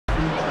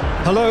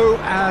Hello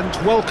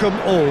and welcome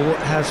all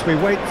as we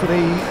wait for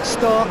the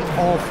start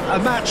of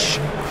a match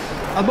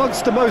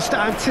amongst the most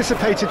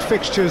anticipated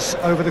fixtures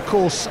over the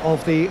course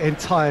of the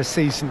entire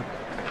season.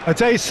 A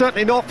day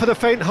certainly not for the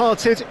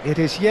faint-hearted. It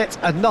is yet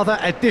another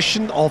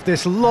edition of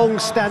this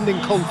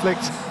long-standing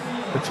conflict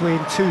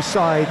between two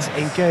sides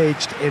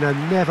engaged in a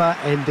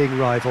never-ending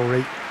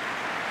rivalry.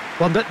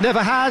 One that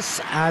never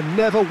has and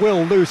never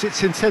will lose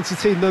its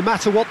intensity, no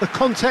matter what the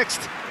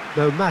context,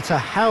 no matter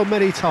how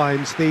many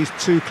times these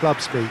two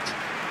clubs meet.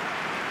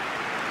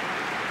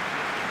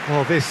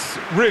 Well, this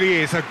really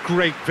is a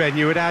great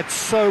venue. It adds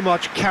so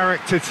much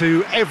character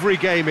to every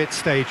game it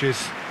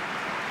stages.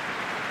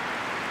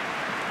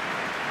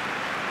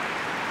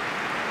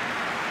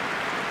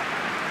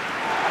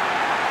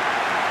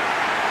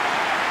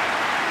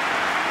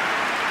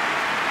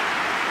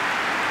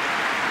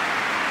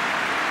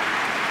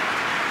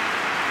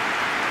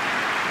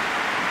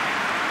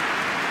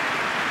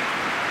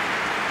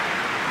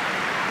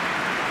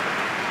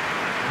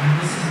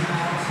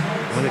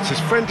 Well, it's as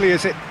friendly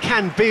as it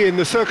can be in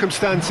the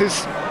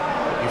circumstances.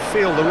 You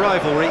feel the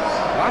rivalry.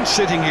 I'm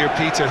sitting here,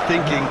 Peter,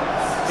 thinking,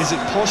 is it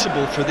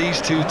possible for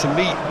these two to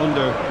meet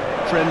under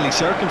friendly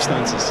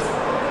circumstances?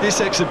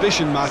 This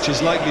exhibition match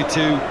is likely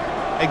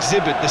to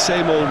exhibit the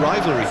same old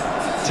rivalry.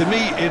 To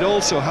me, it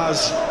also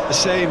has the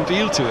same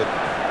feel to it.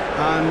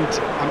 And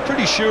I'm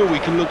pretty sure we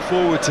can look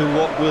forward to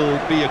what will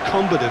be a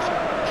combative,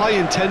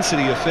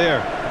 high-intensity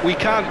affair. We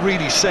can't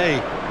really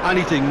say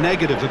anything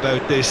negative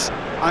about this.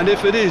 And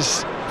if it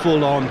is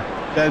full on,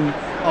 then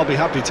I'll be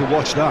happy to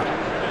watch that.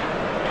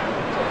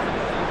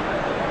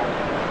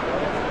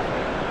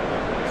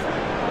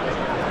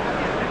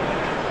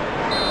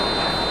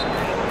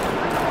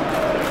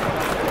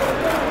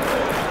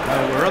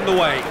 Well, we're on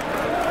the way.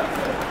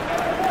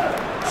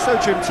 So,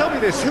 Jim, tell me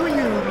this, who are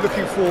you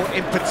looking for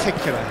in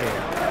particular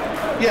here?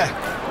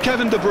 Yeah,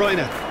 Kevin De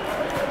Bruyne.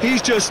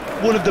 He's just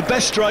one of the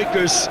best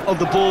strikers of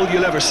the ball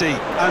you'll ever see.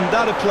 And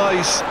that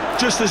applies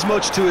just as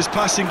much to his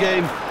passing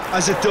game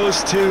as it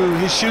does to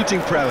his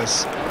shooting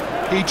prowess.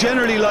 He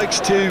generally likes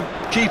to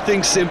keep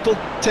things simple,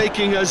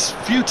 taking as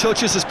few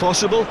touches as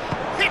possible.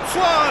 Hits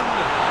one!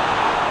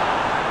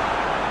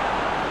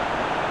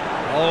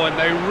 Oh, and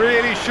they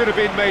really should have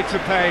been made to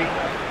pay.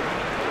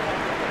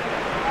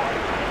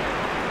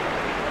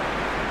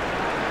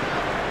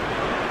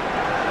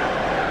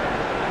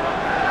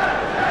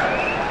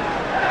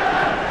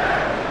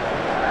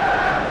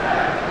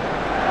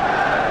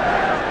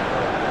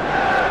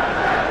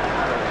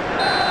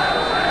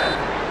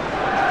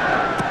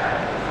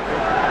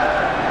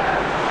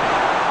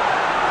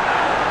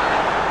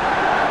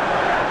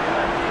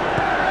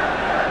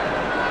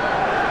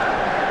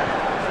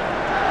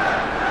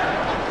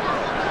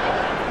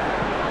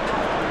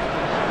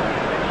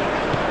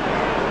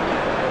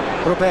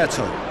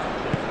 Roberto,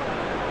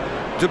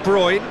 De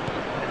Bruyne,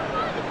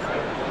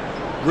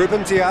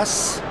 Ruben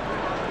Dias,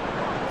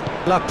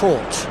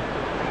 Laporte,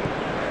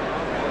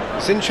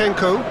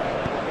 Zinchenko,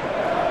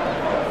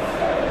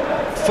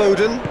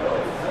 Foden,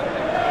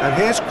 and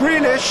here's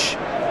Grealish.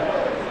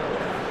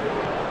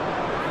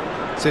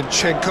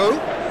 Zinchenko,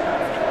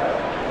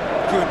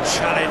 good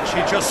challenge,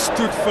 he just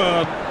stood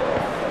firm.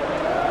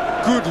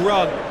 Good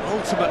run,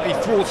 ultimately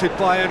thwarted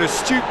by an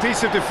astute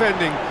piece of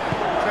defending.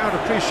 Crowd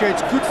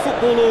appreciates good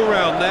football all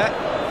round there.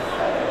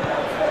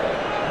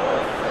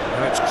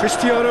 Now it's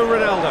Cristiano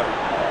Ronaldo.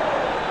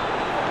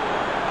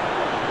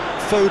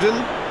 Foden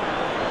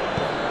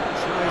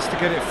tries to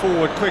get it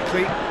forward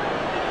quickly.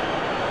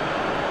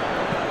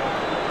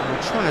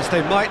 And try as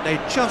they might, they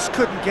just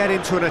couldn't get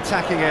into an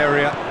attacking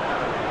area.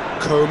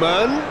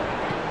 Coman.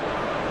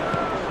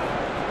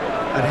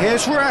 And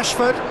here's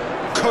Rashford.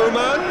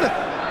 Coman.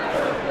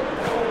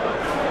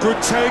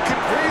 Good take,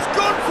 and he's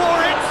gone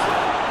for it!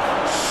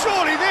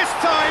 Surely this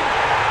time,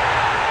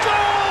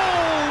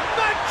 goal!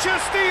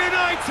 Manchester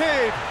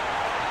United!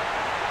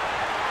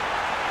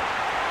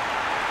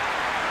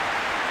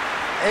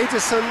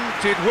 Ederson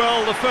did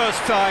well the first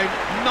time,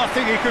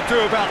 nothing he could do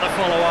about the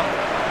follow-up.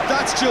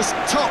 That's just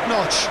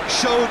top-notch,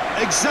 showed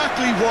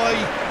exactly why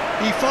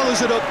he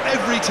follows it up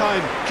every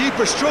time.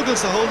 Keeper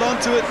struggles to hold on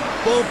to it,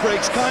 ball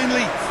breaks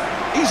kindly,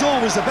 he's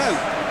always about.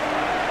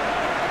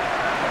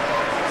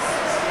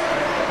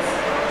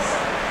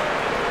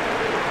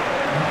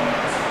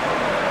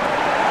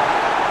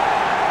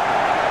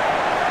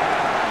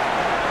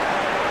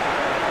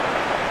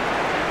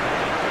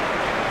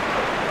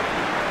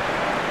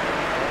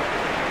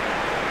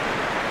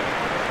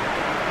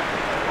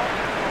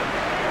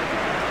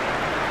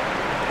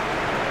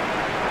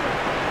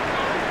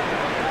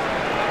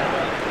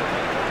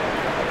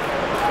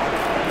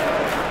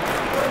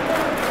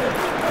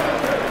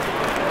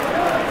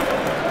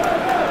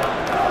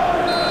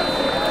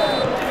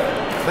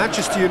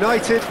 Manchester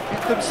United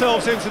get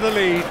themselves into the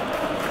lead.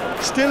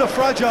 Still a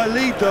fragile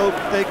lead though,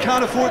 they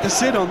can't afford to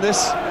sit on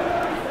this.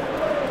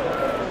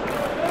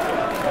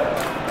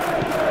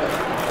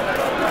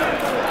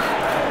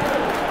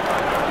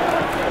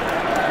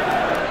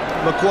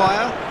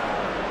 Maguire,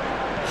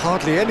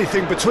 hardly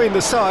anything between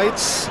the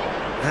sides,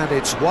 and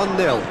it's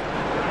 1-0.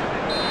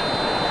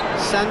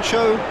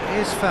 Sancho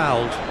is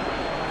fouled.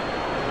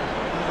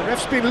 The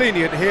ref's been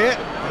lenient here.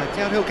 I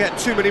doubt he'll get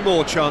too many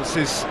more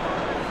chances.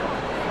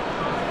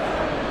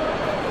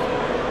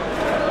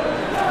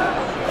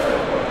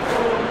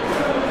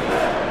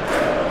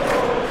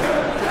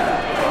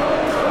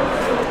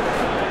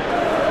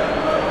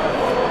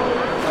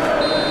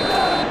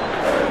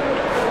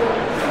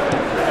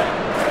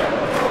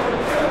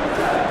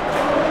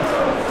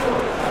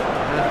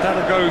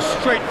 Goes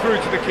straight through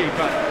to the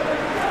keeper.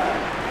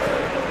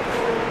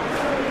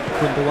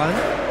 Gundogan.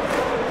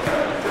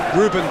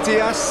 Ruben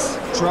Dias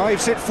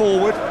drives it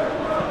forward.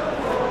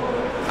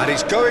 And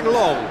he's going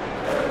long.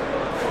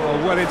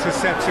 Oh, well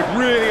intercepted,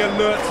 really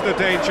alert to the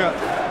danger.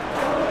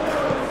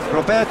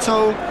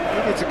 Roberto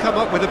needed to come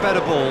up with a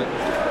better ball.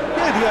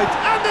 Yeah,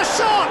 and the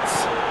shot!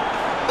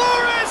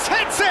 Morris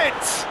hits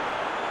it!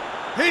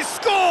 He's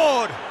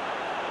scored!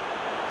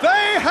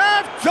 They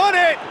have done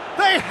it!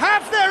 They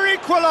have their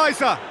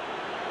equaliser!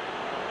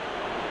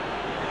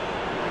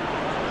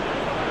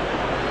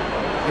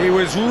 He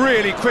was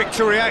really quick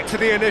to react to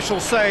the initial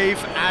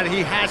save, and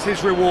he has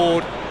his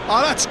reward.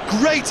 Oh, that's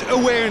great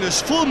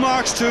awareness. Full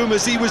marks to him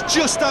as he was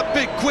just that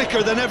bit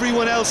quicker than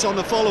everyone else on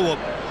the follow-up.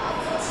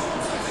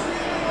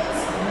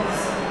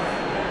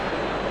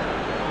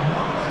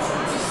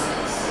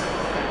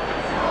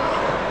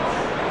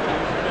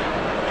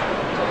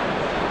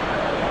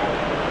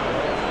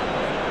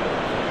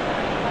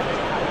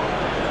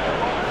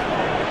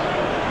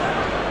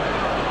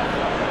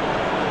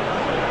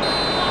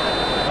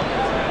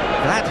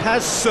 That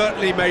has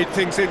certainly made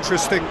things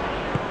interesting.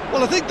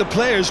 Well, I think the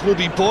players will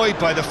be buoyed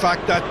by the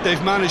fact that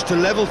they've managed to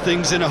level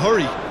things in a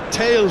hurry.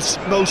 Tails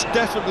most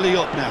definitely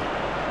up now.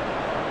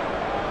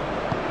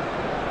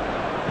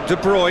 De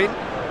Bruyne.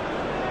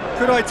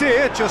 Good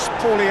idea, just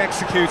poorly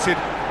executed.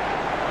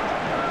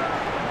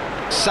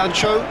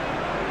 Sancho.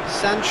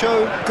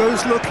 Sancho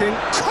goes looking.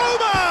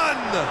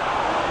 Coman!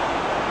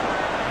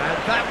 And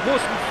that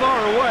wasn't far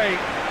away.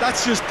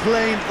 That's just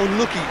plain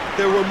unlucky.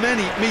 There were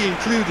many, me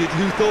included,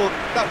 who thought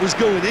that was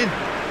going in.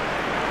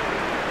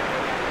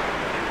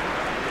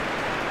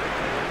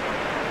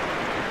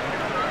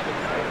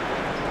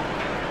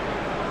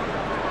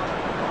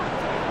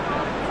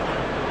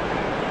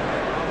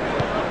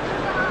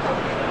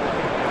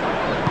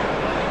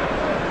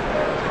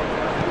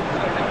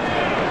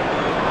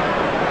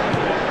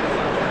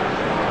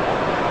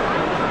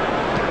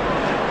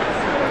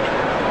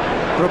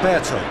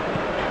 Roberto.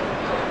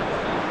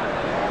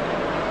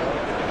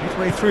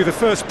 Midway through the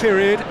first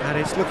period, and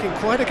it's looking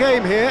quite a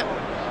game here.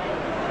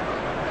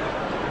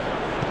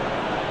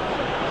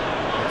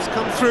 It's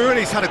come through, and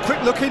he's had a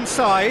quick look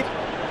inside.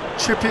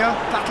 Trippier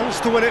battles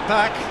to win it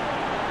back.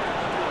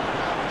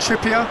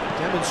 Trippier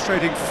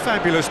demonstrating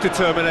fabulous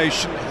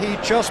determination. He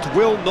just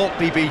will not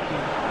be beaten.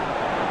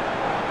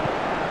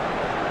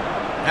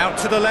 Out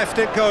to the left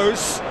it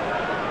goes.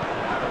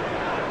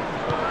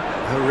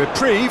 A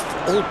reprieve,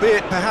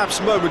 albeit perhaps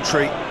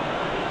momentary.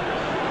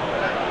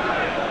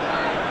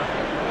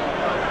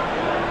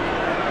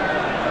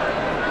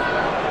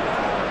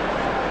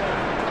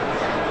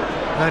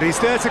 And he's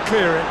there to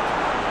clear it.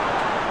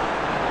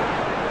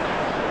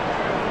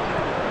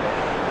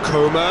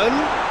 Coman,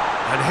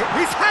 and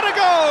he's had a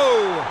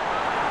go!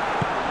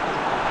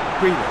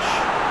 Greenish.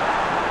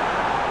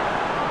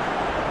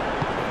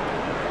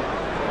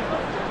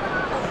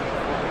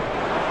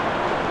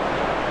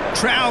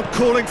 Crowd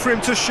calling for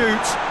him to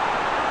shoot.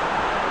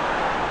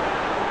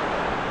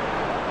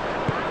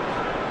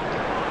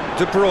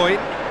 De Bruyne.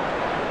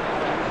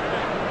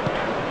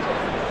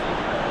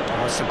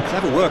 Oh, some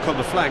clever work on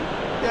the flank.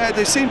 Yeah,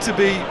 they seem to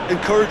be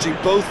encouraging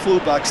both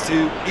fullbacks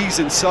to ease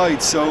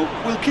inside, so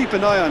we'll keep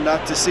an eye on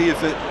that to see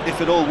if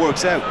it all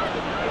works out.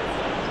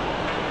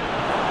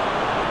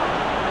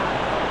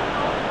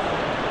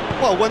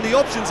 Well, when the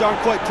options aren't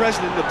quite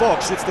present in the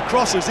box, it's the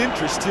crosser's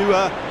interest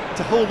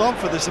to hold on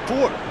for the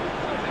support.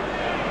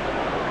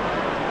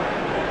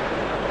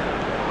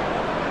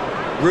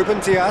 Ruben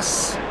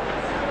Dias.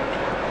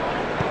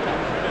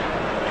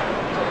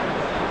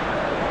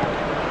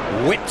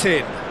 Whipped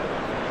in.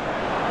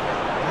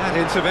 That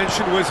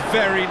intervention was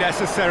very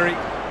necessary.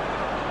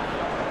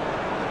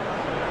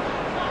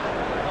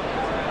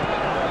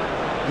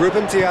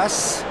 Ruben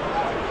Dias.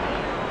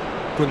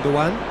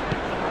 Gundogan.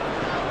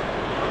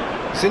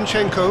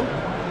 Zinchenko.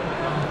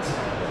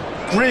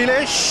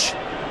 Grealish.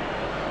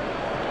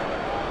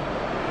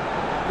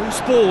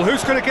 Loose ball,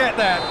 who's going to get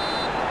that?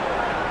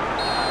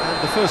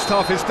 And the first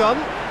half is done.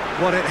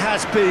 What it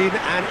has been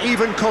an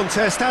even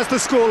contest, as the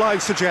scoreline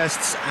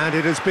suggests, and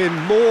it has been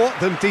more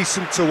than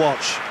decent to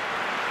watch.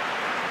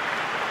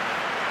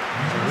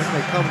 So when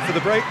they come for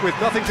the break with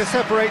nothing to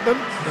separate them,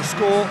 the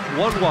score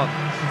 1-1.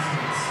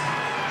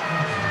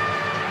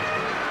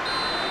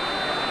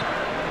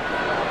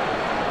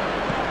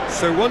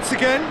 So once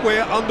again,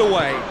 we're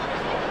underway.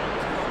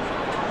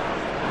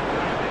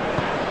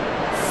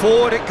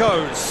 Forward it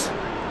goes.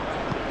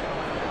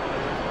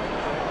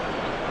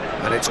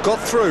 And it's got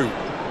through.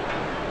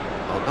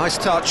 Oh, nice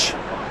touch.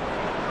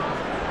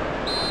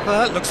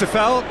 Looks a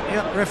foul.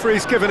 Yep,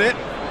 referee's given it.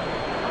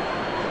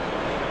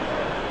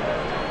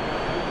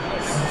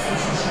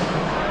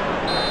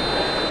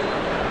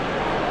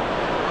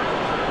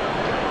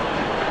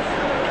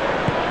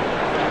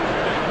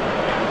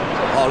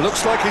 Oh,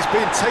 looks like he's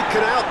been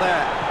taken out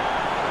there.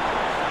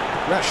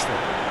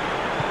 Rashford.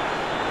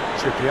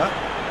 Trippier.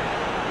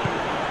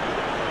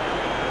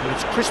 And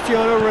it's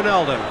Cristiano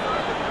Ronaldo.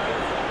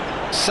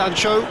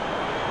 Sancho.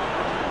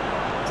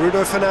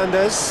 Bruno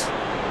Fernandes.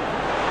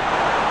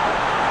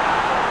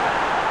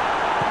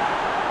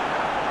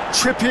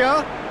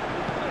 Trippier.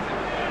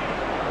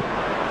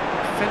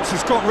 Defence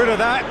has got rid of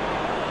that.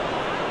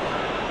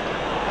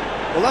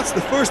 Well, that's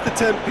the first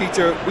attempt,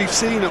 Peter, we've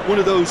seen at one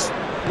of those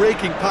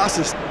breaking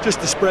passes just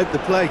to spread the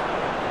play.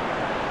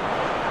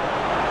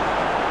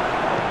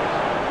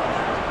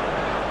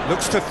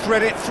 Looks to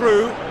thread it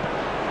through.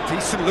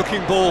 Decent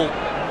looking ball.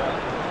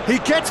 He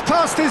gets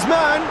past his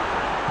man.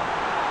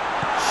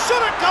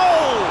 Shot at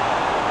goal!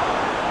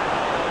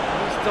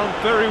 He's done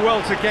very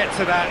well to get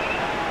to that.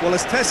 Well,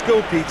 as tests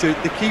go, Peter,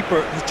 the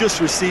keeper has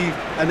just received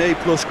an A+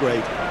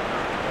 grade.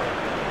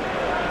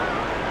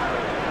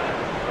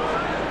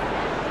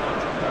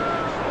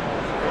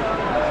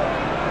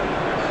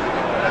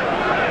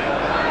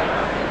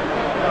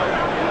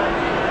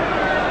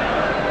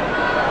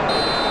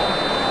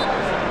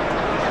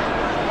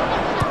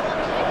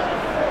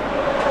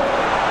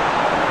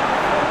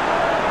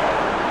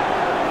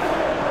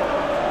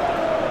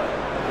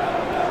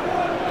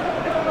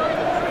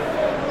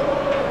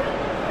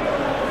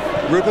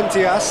 Ruben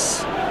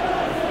Dias.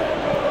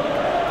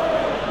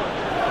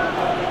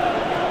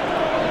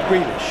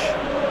 Grealish.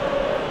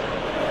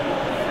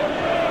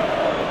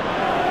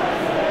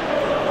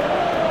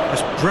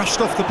 Has brushed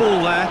off the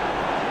ball there.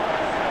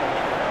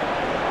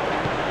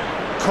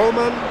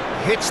 Coman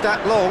hits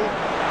that long.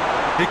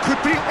 It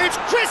could be... It's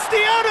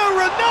Cristiano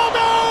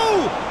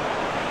Ronaldo!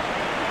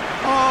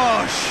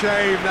 Oh,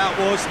 shame, that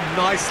was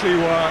nicely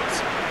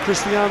worked.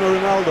 Cristiano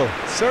Ronaldo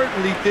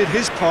certainly did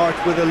his part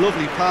with a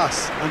lovely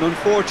pass, and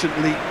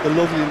unfortunately the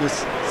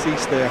loveliness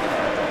ceased there.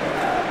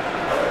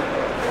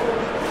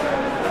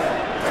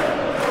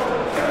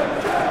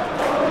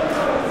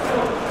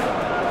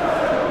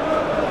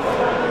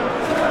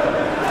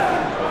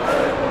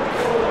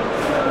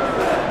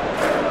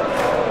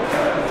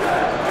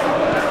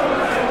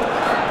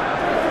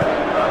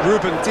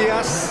 Ruben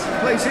Dias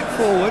plays it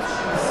forward.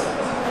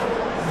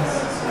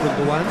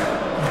 Gundogan.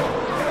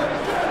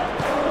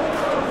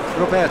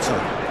 Roberto.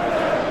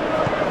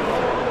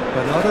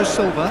 Bernardo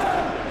Silva.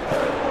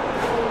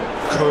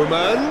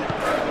 Coman.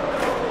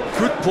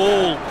 Good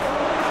ball.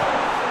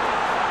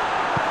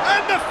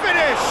 And the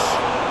finish!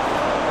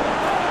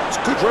 It's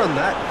a good run,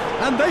 that.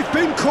 And they've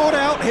been caught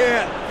out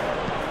here.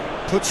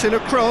 Puts in a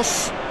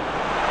cross.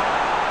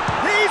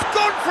 He's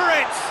gone for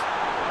it!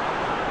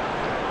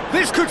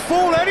 This could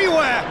fall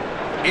anywhere.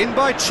 In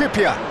by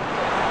Trippier.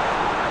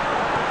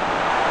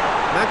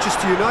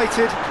 Manchester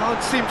United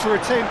can't seem to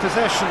retain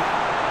possession.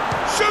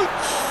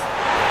 Shoots!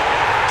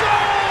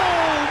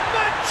 Goal!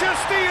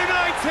 Manchester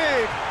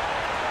United!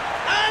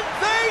 And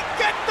they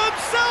get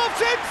themselves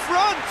in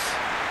front!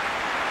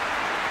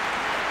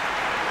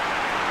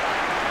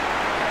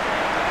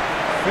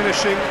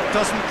 Finishing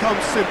doesn't come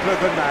simpler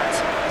than that.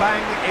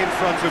 Bang in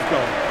front of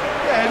goal.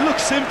 Yeah, it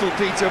looks simple,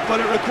 Peter, but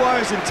it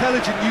requires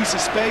intelligent use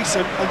of space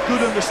and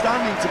good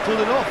understanding to pull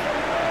it off.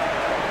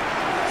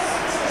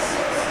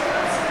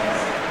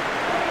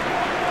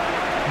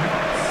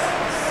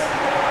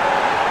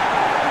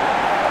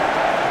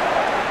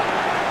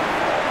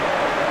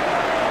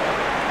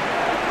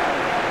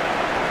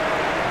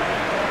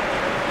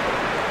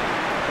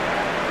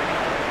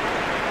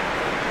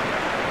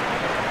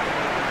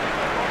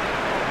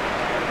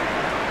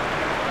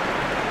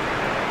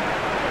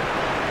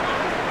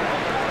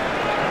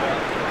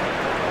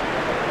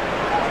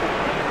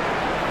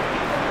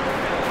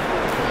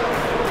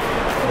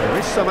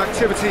 Some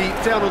activity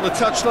down on the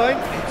touchline.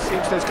 It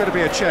seems there's going to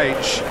be a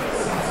change.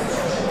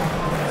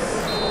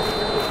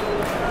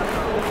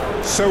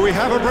 So we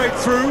have a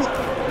breakthrough.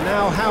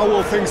 Now how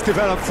will things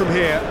develop from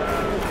here?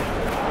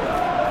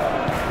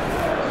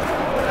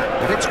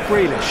 And it's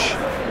Grealish.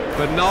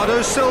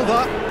 Bernardo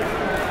Silva.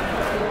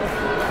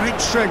 Great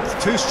strength,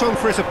 too strong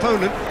for his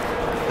opponent.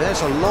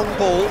 There's a long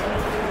ball.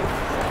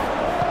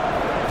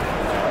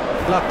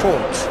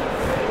 Laporte.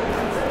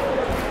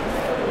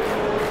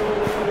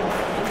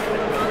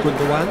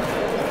 Gundogan.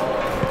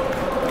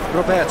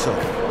 Roberto.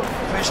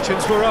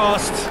 Questions were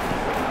asked,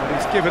 and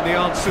he's given the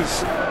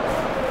answers.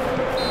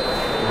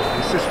 The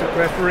assistant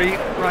referee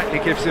rightly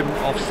gives him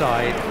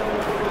offside.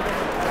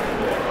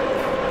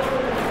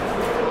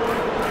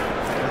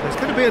 And there's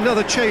going to be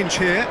another change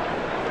here.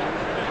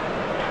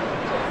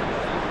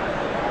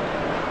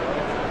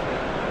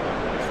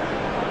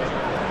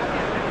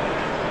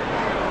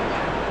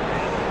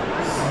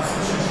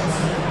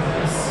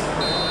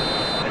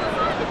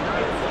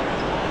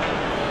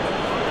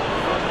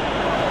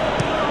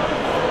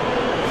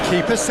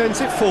 Keeper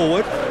sends it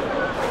forward.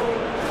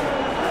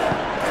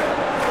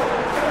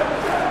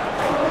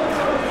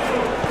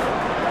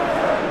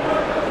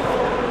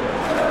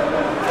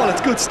 Well,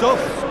 it's good stuff.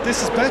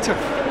 This is better.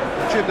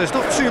 Jim, there's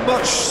not too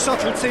much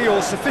subtlety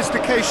or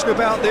sophistication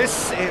about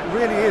this. It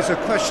really is a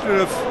question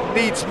of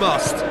needs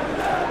must.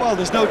 Well,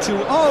 there's no two...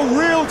 Oh,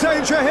 real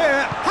danger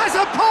here! Has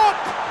a pop!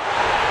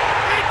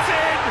 It's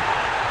in!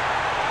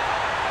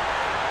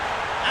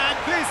 And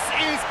this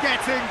is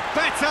getting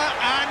better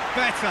and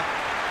better.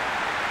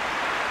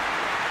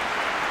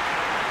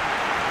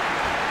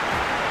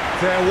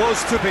 There was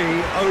to be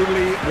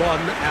only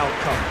one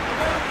outcome.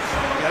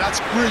 Yeah,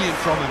 that's brilliant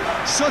from him.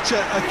 Such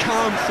a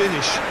calm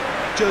finish.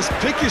 Just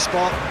pick your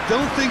spot,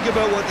 don't think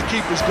about what the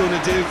keeper's going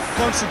to do,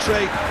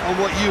 concentrate on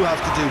what you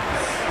have to do.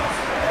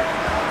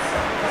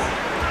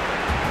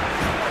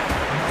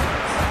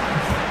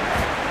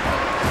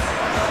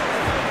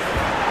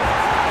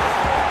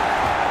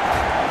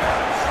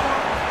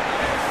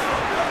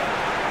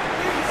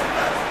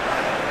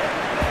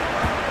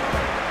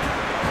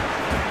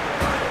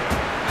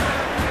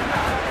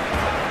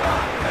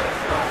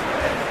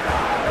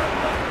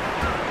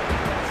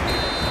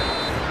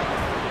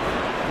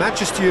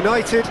 Manchester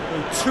United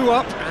 2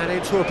 up and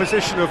into a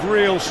position of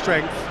real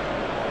strength.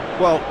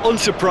 Well,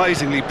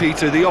 unsurprisingly,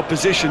 Peter, the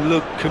opposition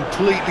look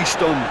completely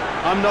stunned.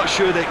 I'm not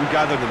sure they can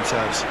gather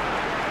themselves.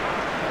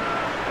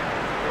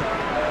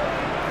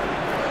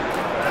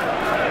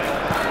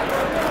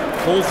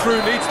 Ball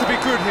through needs to be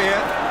good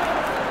here.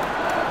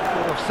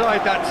 Not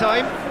offside that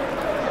time.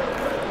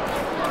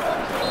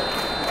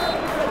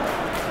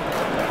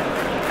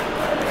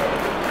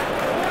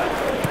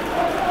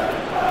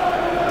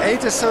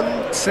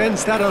 Ederson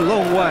sends that a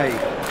long way.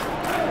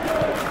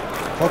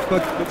 Pogba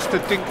looks to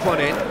dink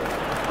one in. He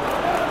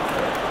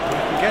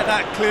can get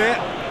that clear.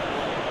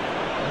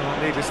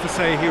 Well, needless to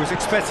say, he was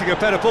expecting a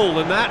better ball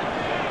than that.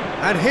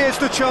 And here's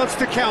the chance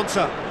to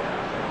counter.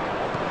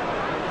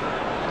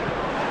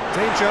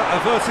 Danger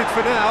averted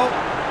for now.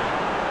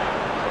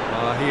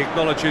 He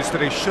acknowledges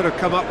that he should have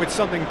come up with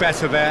something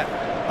better there.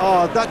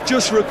 Oh, that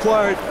just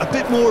required a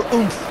bit more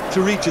oomph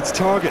to reach its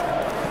target.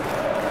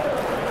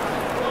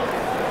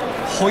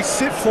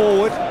 Hoists it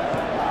forward.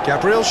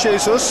 Gabriel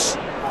Jesus.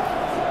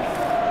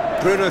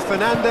 Bruno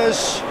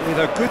Fernandes with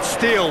a good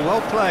steal,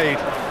 well played.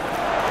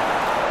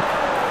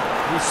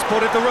 He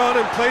spotted the run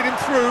and played him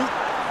through.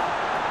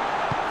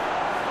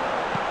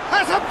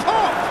 Has a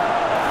pop!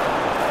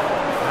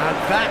 And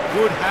that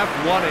would have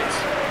won it.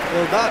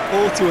 Well, that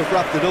ought to have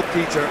wrapped it up,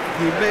 Peter.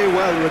 He may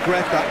well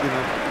regret that, you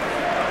know.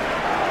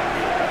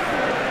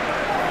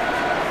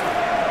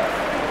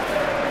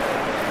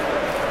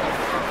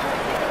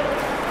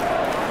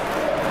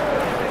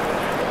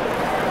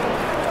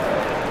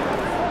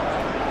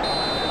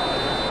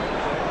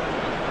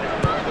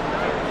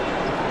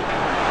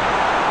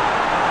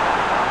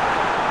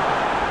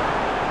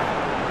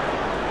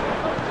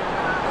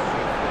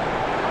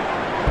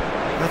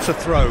 That's a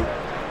throw.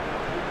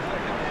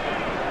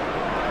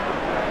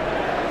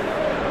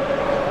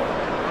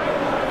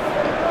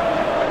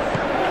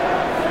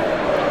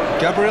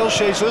 Gabriel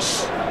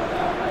Jesus.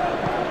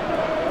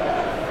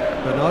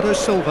 Bernardo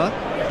Silva.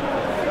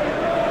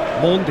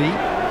 Mondi.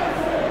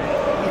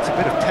 Needs a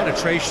bit of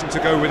penetration to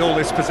go with all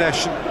this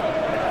possession.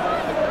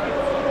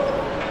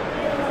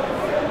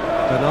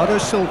 Bernardo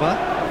Silva.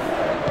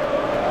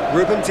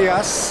 Ruben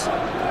Dias.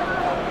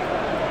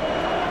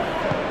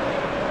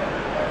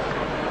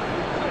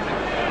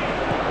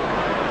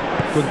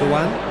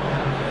 Gundogan.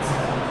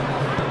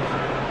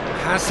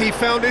 Has he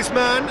found his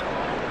man?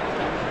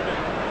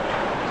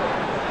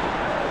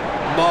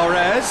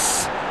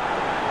 Mahrez.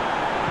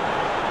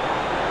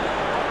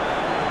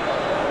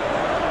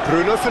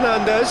 Bruno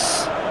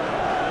Fernandes.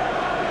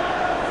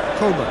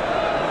 Coman.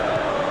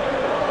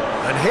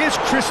 And here's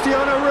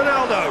Cristiano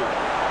Ronaldo.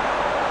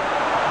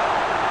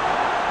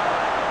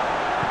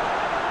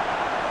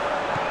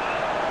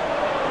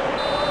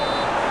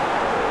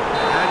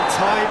 And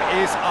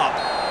time is up.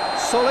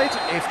 Solid,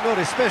 if not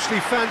especially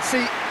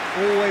fancy,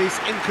 always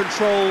in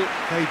control.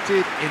 They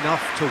did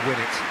enough to win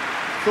it.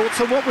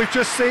 Thoughts on what we've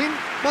just seen?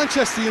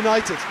 Manchester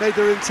United made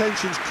their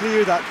intentions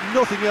clear that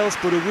nothing else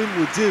but a win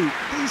would do.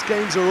 These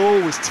games are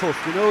always tough,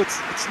 you know,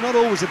 it's not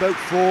always about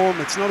form,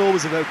 it's not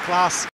always about class.